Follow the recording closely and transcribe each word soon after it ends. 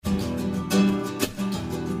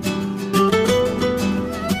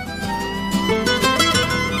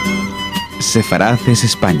Sefarad es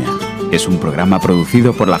España. Es un programa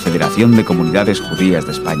producido por la Federación de Comunidades Judías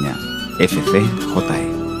de España,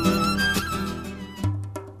 FCJE.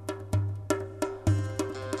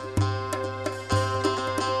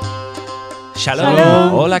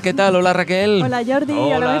 Shalom. Hola, ¿qué tal? Hola, Raquel. Hola, Jordi.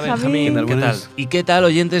 Hola, Benjamín. ¿Qué tal? ¿Y qué tal,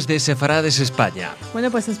 oyentes de Sefarad es España?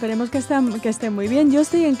 Bueno, pues esperemos que estén muy bien. Yo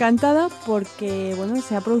estoy encantada porque,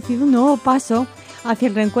 se ha producido un nuevo paso hacia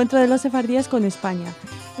el reencuentro de los sefardíes con España.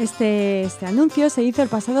 Este anuncio se hizo el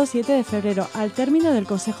pasado 7 de febrero, al término del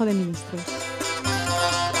Consejo de Ministros.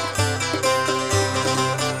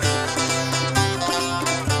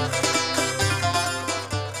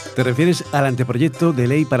 Te refieres al anteproyecto de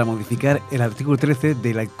ley para modificar el artículo 13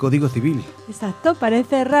 del Código Civil. Exacto,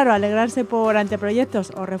 parece raro alegrarse por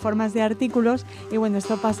anteproyectos o reformas de artículos y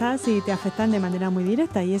esto pasa si te afectan de manera muy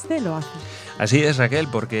directa y lo hace. Así es, Raquel,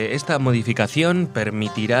 porque esta modificación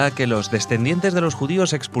permitirá que los descendientes de los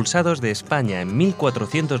judíos expulsados de España en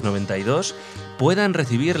 1492 puedan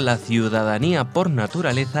recibir la ciudadanía por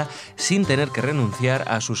naturaleza sin tener que renunciar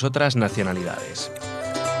a sus otras nacionalidades.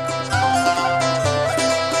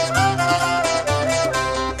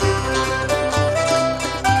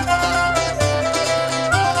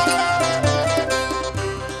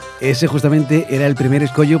 Ese justamente era el primer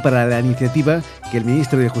escollo para la iniciativa que el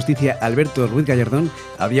ministro de Justicia, Alberto Ruiz Gallardón,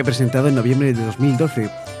 había presentado en noviembre de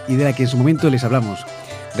 2012 y de la que en su momento les hablamos.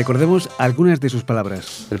 Recordemos algunas de sus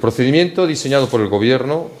palabras. El procedimiento diseñado por el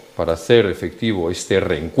Gobierno para hacer efectivo este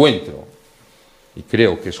reencuentro, y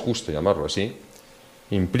creo que es justo llamarlo así,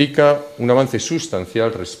 implica un avance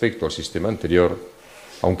sustancial respecto al sistema anterior,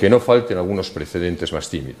 aunque no falten algunos precedentes más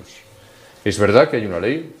tímidos. Es verdad que hay una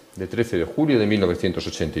ley de 13 de julio de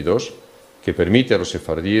 1982 que permite a los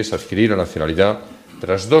sefardíes adquirir la nacionalidad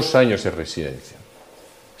tras 2 años de residencia.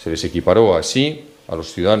 Se les equiparó así a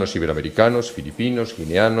los ciudadanos iberoamericanos, filipinos,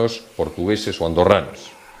 guineanos, portugueses o andorranos.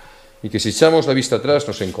 Y que si echamos la vista atrás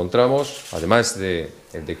nos encontramos, además del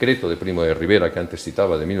decreto de Primo de Rivera que antes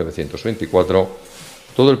citaba de 1924,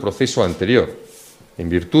 todo el proceso anterior, en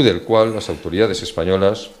virtud del cual las autoridades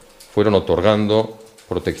españolas fueron otorgando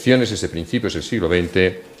protecciones desde principios del siglo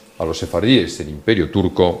XX a los sefardíes del Imperio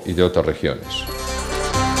Turco y de otras regiones.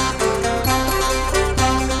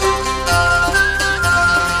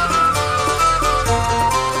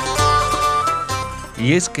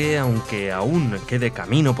 Y es que, aunque aún quede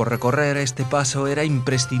camino por recorrer, este paso era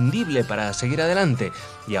imprescindible para seguir adelante,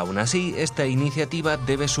 y aún así esta iniciativa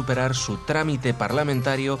debe superar su trámite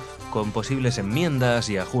parlamentario con posibles enmiendas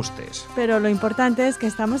y ajustes. Pero lo importante es que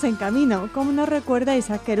estamos en camino, como nos recuerda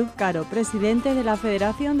Isaac Caro, presidente de la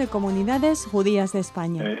Federación de Comunidades Judías de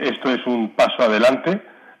España. Esto es un paso adelante,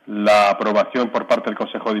 la aprobación por parte del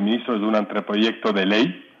Consejo de Ministros de un anteproyecto de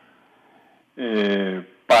ley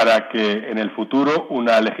para que en el futuro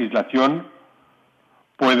una legislación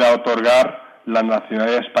pueda otorgar la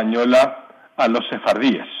nacionalidad española a los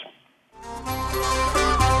sefardíes.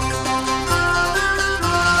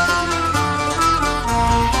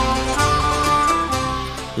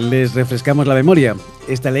 Les refrescamos la memoria.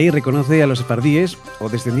 Esta ley reconoce a los sefardíes, o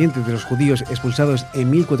descendientes de los judíos expulsados en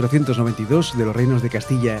 1492 de los reinos de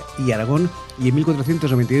Castilla y Aragón y en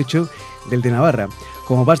 1498 del de Navarra,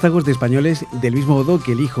 como vástagos de españoles, del mismo modo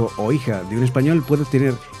que el hijo o hija de un español puede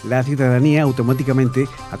obtener la ciudadanía automáticamente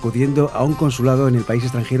acudiendo a un consulado en el país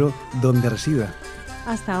extranjero donde resida.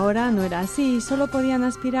 Hasta ahora no era así, solo podían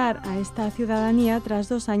aspirar a esta ciudadanía tras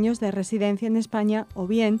 2 años de residencia en España o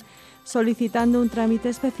bien solicitando un trámite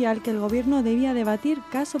especial que el Gobierno debía debatir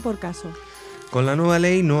caso por caso. Con la nueva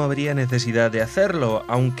ley no habría necesidad de hacerlo,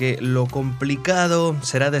 aunque lo complicado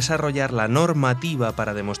será desarrollar la normativa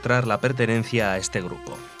para demostrar la pertenencia a este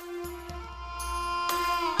grupo.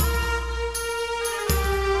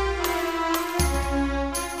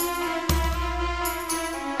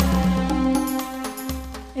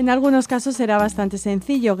 En algunos casos será bastante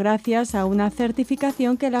sencillo gracias a una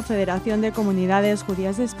certificación que la Federación de Comunidades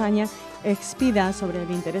Judías de España expida sobre el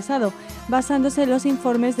interesado, basándose en los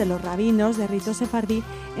informes de los rabinos de rito sefardí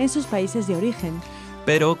en sus países de origen.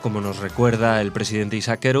 Pero, como nos recuerda el presidente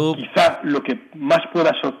Isaac Caro, quizá lo que más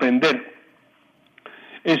pueda sorprender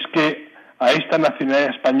es que a esta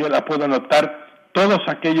nacionalidad española puedan optar todos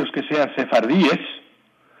aquellos que sean sefardíes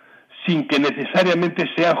sin que necesariamente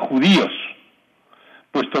sean judíos,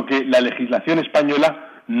 puesto que la legislación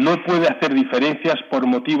española no puede hacer diferencias por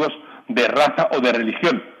motivos de raza o de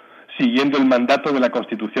religión, siguiendo el mandato de la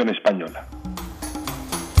Constitución española.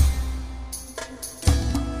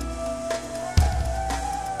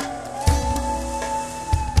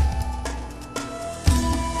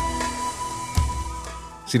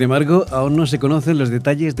 Sin embargo, aún no se conocen los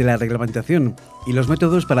detalles de la reglamentación y los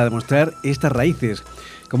métodos para demostrar estas raíces,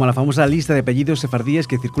 como la famosa lista de apellidos sefardíes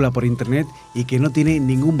que circula por Internet y que no tiene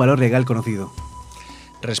ningún valor legal conocido.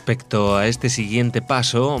 Respecto a este siguiente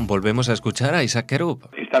paso, volvemos a escuchar a Isaac Kerub.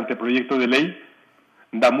 Este anteproyecto de ley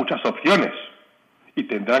da muchas opciones y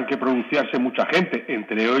tendrán que pronunciarse mucha gente,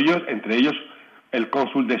 entre ellos el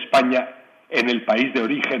cónsul de España en el país de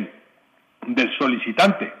origen del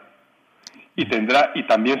solicitante. Y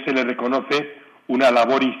también se le reconoce una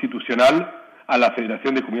labor institucional a la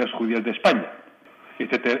Federación de Comunidades Judías de España.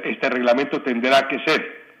 Este reglamento tendrá que ser,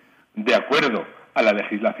 de acuerdo a la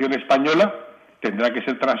legislación española, tendrá que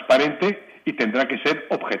ser transparente y tendrá que ser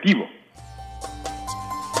objetivo.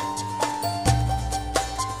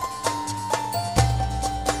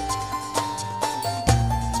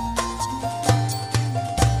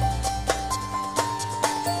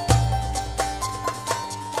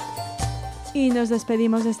 Y nos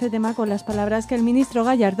despedimos de este tema con las palabras que el ministro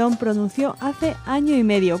Gallardón pronunció hace año y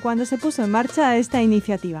medio, cuando se puso en marcha esta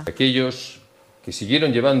iniciativa. Aquellos que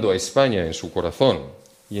siguieron llevando a España en su corazón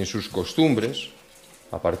y en sus costumbres,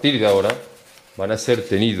 a partir de ahora van a ser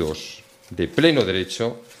tenidos de pleno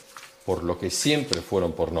derecho por lo que siempre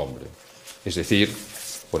fueron por nombre, es decir,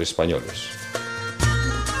 por españoles.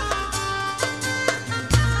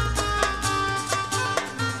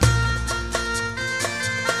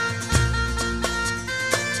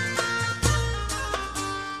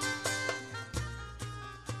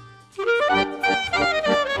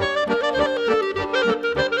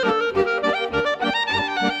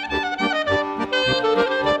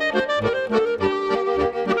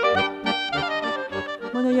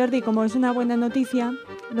 Jordi, como es una buena noticia,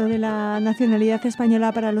 lo de la nacionalidad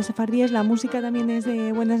española para los sefardíes, la música también es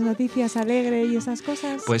de buenas noticias, alegre y esas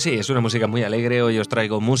cosas. Pues sí, es una música muy alegre. Hoy os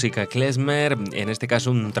traigo música klezmer, en este caso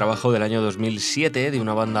un trabajo del año 2007 de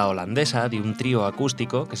una banda holandesa, de un trío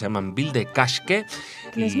acústico que se llaman Wilde Kaske.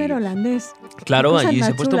 Klezmer holandés. Claro, allí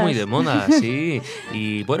se ha puesto muy de moda, sí.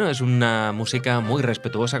 Y bueno, es una música muy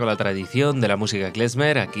respetuosa con la tradición de la música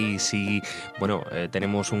klezmer. Aquí sí, bueno,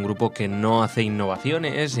 tenemos un grupo que no hace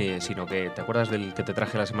innovaciones, sino que, ¿te acuerdas del que te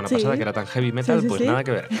traje la semana pasada, que era tan heavy metal? Pues nada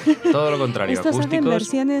que ver. Todo lo contrario, estos acústicos. Hacen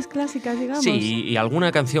versiones clásicas, digamos. Sí, y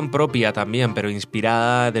alguna canción propia también, pero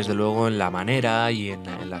inspirada desde luego en la manera y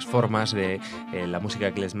en las formas de la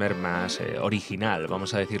música klezmer más original,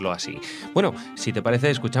 vamos a decirlo así. Bueno, si te parece,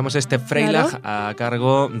 escuchamos este Freilag a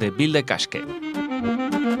cargo de Wilde Kaske.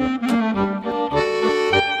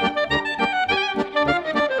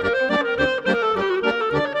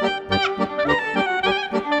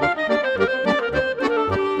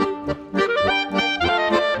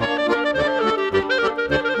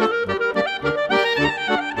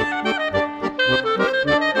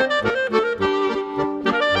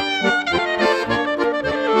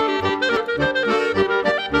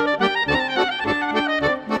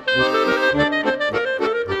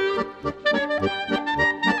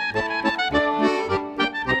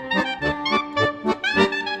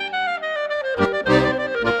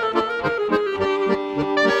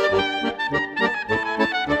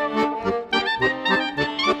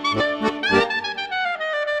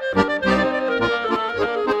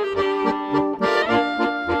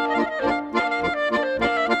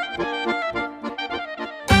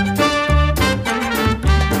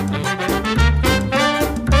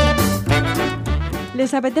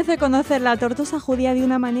 ¿Les apetece conocer la Tortosa judía de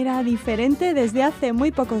una manera diferente? Desde hace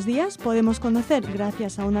muy pocos días podemos conocer,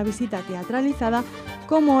 gracias a una visita teatralizada,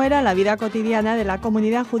 cómo era la vida cotidiana de la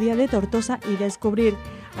comunidad judía de Tortosa y descubrir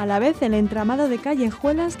a la vez el entramado de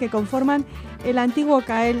callejuelas que conforman el antiguo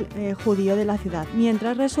Cael judío de la ciudad,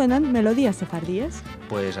 mientras resuenan melodías sefardíes.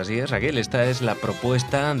 Pues así es, Raquel, esta es la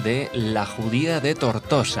propuesta de La Judía de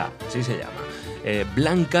Tortosa, así se llama.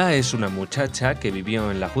 Blanca es una muchacha que vivió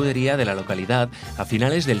en la judería de la localidad a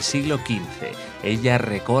finales del siglo XV. Ella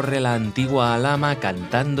recorre la antigua Alhama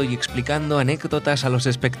cantando y explicando anécdotas a los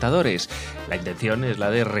espectadores. La intención es la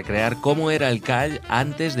de recrear cómo era el Cael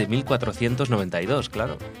antes de 1492,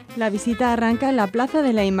 claro. La visita arranca en la Plaza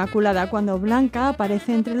de la Inmaculada, cuando Blanca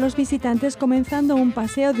aparece entre los visitantes comenzando un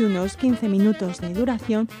paseo de unos 15 minutos de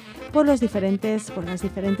duración por las diferentes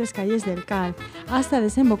calles del Cael, hasta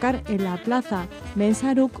desembocar en la Plaza Ben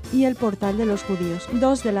Saruk y el Portal de los Judíos,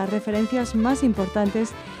 dos de las referencias más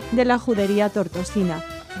importantes de la judería tortosina.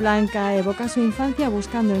 Blanca evoca su infancia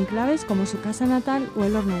buscando enclaves como su casa natal o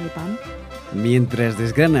el horno de pan. Mientras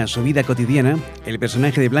desgrana su vida cotidiana, el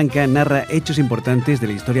personaje de Blanca narra hechos importantes de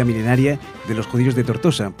la historia milenaria de los judíos de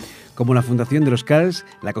Tortosa, como la fundación de los Cals,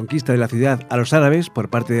 la conquista de la ciudad a los árabes por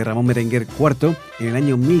parte de Ramón Berenguer IV en el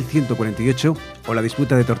año 1148 o la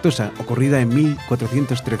disputa de Tortosa, ocurrida en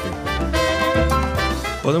 1413.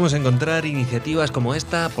 Podemos encontrar iniciativas como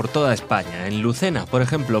esta por toda España. En Lucena, por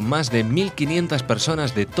ejemplo, más de 1.500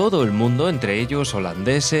 personas de todo el mundo, entre ellos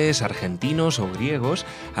holandeses, argentinos o griegos,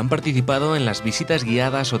 han participado en las visitas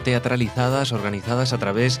guiadas o teatralizadas organizadas a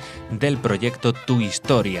través del proyecto Tu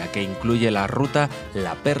Historia, que incluye la ruta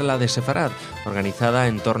La Perla de Sefarad, organizada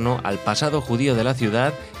en torno al pasado judío de la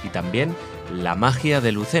ciudad, y también La Magia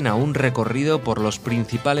de Lucena, un recorrido por los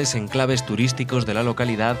principales enclaves turísticos de la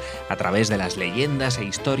localidad a través de las leyendas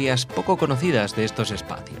e historias poco conocidas de estos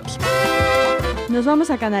espacios. Nos vamos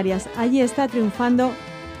a Canarias. Allí está triunfando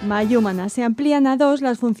Mayúmana. Se amplían a 2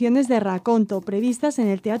 las funciones de raconto previstas en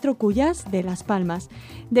el Teatro Cuyas de Las Palmas.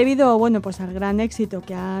 Debido al gran éxito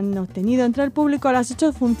que han obtenido entre el público, las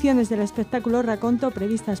 8 funciones del espectáculo raconto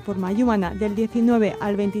previstas por Mayúmana del 19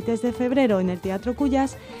 al 23 de febrero en el Teatro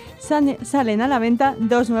Cuyas salen a la venta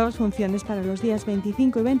 2 nuevas funciones para los días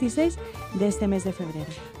 25 y 26 de este mes de febrero.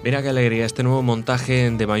 Mira qué alegría este nuevo montaje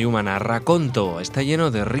de Mayúmana. Raconto está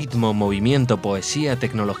lleno de ritmo, movimiento, poesía,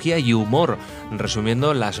 tecnología y humor,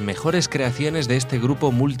 resumiendo las mejores creaciones de este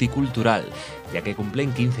grupo multicultural, ya que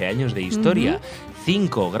cumplen 15 años de historia,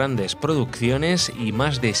 5 grandes producciones y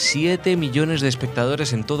más de 7 millones de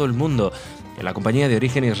espectadores en todo el mundo. La compañía de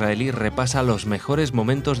origen israelí repasa los mejores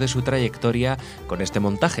momentos de su trayectoria con este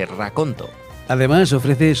montaje, Raconto. Además,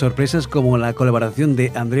 ofrece sorpresas como la colaboración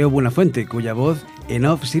de Andreu Buenafuente, cuya voz en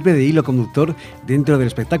off sirve de hilo conductor dentro del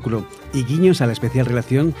espectáculo, y guiños a la especial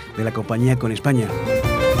relación de la compañía con España.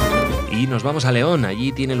 Y nos vamos a León.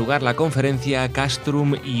 Allí tiene lugar la conferencia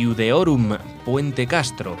Castrum Iudeorum, Puente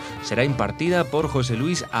Castro. Será impartida por José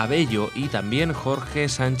Luis Abello y también Jorge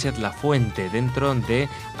Sánchez Lafuente, dentro de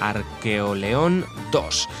Arqueoleón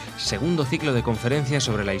 2, segundo ciclo de conferencias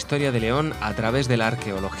sobre la historia de León a través de la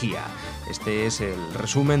arqueología. Este es el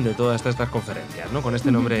resumen de todas estas conferencias, ¿no? Con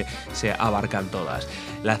este nombre se abarcan todas.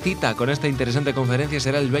 La cita con esta interesante conferencia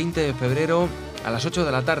será el 20 de febrero a las 8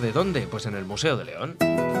 de la tarde. ¿Dónde? Pues en el Museo de León.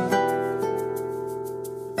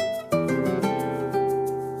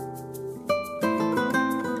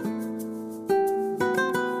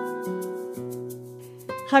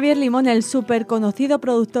 Javier Limón, el súper conocido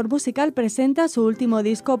productor musical, presenta su último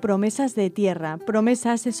disco Promesas de Tierra.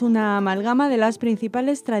 Promesas es una amalgama de las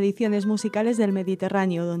principales tradiciones musicales del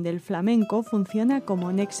Mediterráneo, donde el flamenco funciona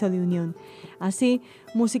como nexo de unión. Así,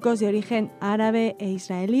 músicos de origen árabe e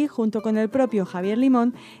israelí, junto con el propio Javier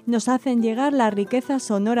Limón, nos hacen llegar la riqueza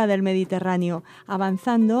sonora del Mediterráneo,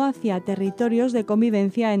 avanzando hacia territorios de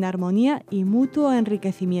convivencia en armonía y mutuo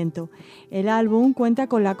enriquecimiento. El álbum cuenta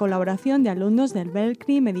con la colaboración de alumnos del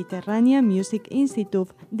Berklee Mediterranean Music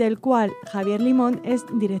Institute, del cual Javier Limón es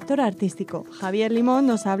director artístico. Javier Limón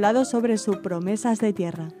nos ha hablado sobre su Promesas de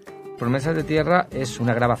Tierra. Promesas de Tierra es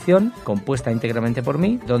una grabación compuesta íntegramente por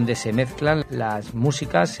mí, donde se mezclan las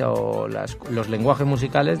músicas o los lenguajes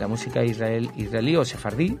musicales, la música israelí o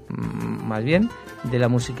sefardí, más bien, de la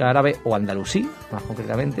música árabe o andalusí, más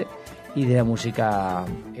concretamente, y de la música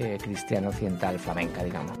cristiana occidental flamenca,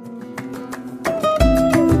 digamos.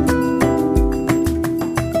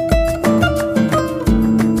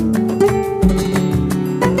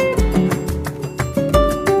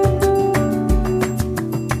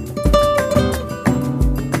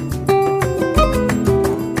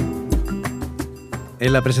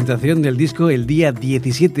 En la presentación del disco, el día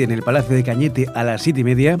 17 en el Palacio de Cañete a las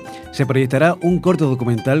 7:30, se proyectará un corto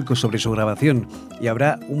documental sobre su grabación y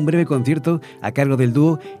habrá un breve concierto a cargo del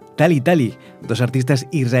dúo Tali Tali, 2 artistas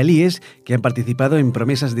israelíes que han participado en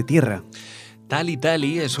Promesas de Tierra. Tali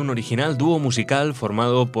Tali es un original dúo musical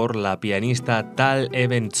formado por la pianista Tal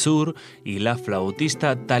Eben Tzur y la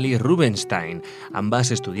flautista Tali Rubenstein,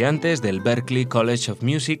 ambas estudiantes del Berklee College of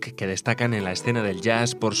Music que destacan en la escena del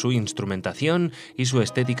jazz por su instrumentación y su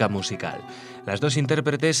estética musical. Las 2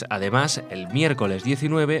 intérpretes, además, el miércoles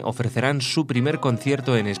 19 ofrecerán su primer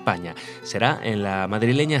concierto en España. Será en la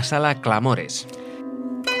madrileña Sala Clamores.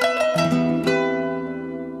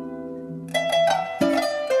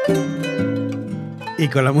 Y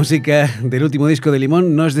con la música del último disco de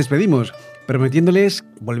Limón nos despedimos, prometiéndoles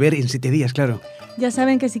volver en 7 días, claro. Ya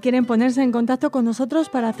saben que si quieren ponerse en contacto con nosotros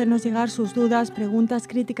para hacernos llegar sus dudas, preguntas,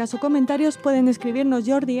 críticas o comentarios, pueden escribirnos,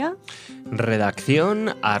 Jordi, a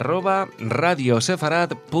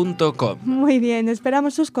redaccion@radiosefarad.com. Muy bien,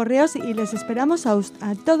 esperamos sus correos y les esperamos a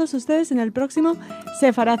todos ustedes en el próximo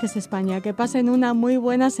Sefarad es España. Que pasen una muy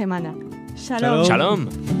buena semana. Shalom. Shalom.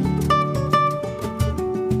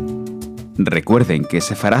 Recuerden que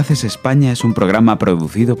Sefaraces España es un programa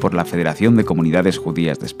producido por la Federación de Comunidades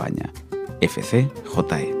Judías de España,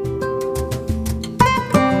 FCJE.